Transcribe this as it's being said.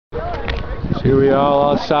Here we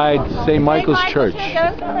are outside St. Michael's Church.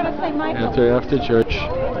 After church.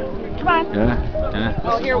 Come on. Yeah.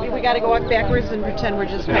 Oh, here we got to go walk backwards and pretend we're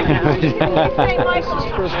just hanging out. St. Michael's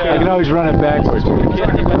Church. I can always run it backwards. We went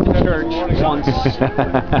to church once.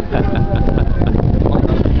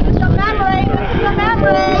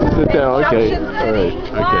 Sit down. Okay. Junction. All right.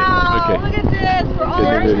 Okay. Look at this.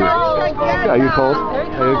 We're all Get in the video. Are you cold?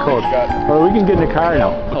 Are you cold? All right, we can get in the car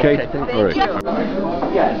now. Okay. All right.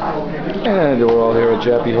 And we're all here at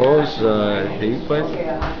Jappy Ho's, the place.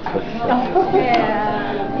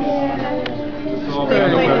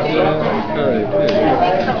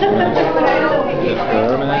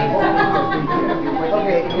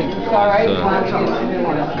 All right.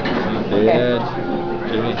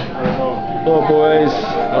 Jimmy. Hello, boys.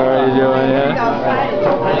 How are you doing? Yeah.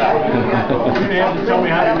 You have to tell me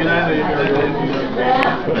how to get out of here.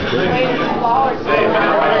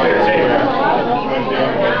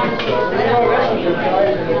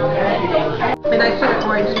 And I said it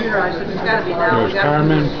orange shooter. I said it's got to be now. There's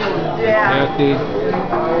Carmen, Kathy,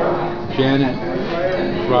 Janet,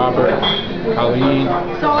 Robert, Colleen,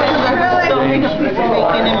 So it's really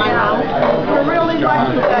making in my house. We're really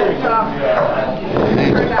lucky that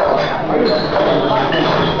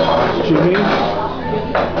Jimmy.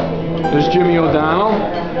 There's Jimmy O'Donnell.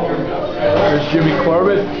 There's Jimmy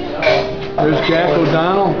Corbett. There's Jack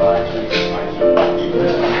O'Donnell.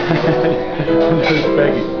 There's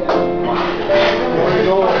Peggy.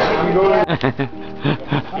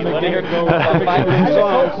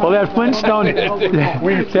 Well, that Flintstone.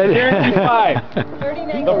 We guarantee 5.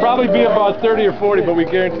 There'll probably be about 30 or 40, but we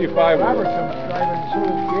guarantee 5. Robert comes driving as soon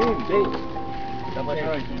as game.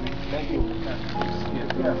 Thank you.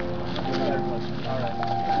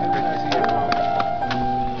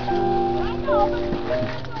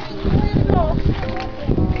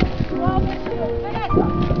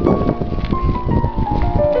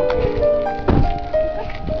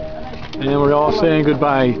 And we're all saying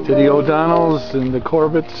goodbye to the O'Donnells and the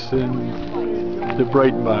Corbetts and the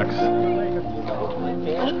Breitenbachs.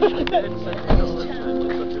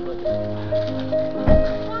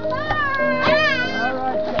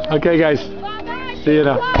 Okay, guys. See you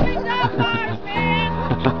now.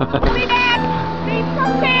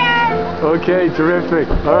 Okay, terrific.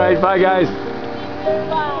 All right, bye, guys.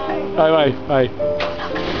 Bye. Bye.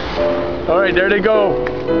 All right, there they go.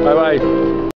 Bye-bye.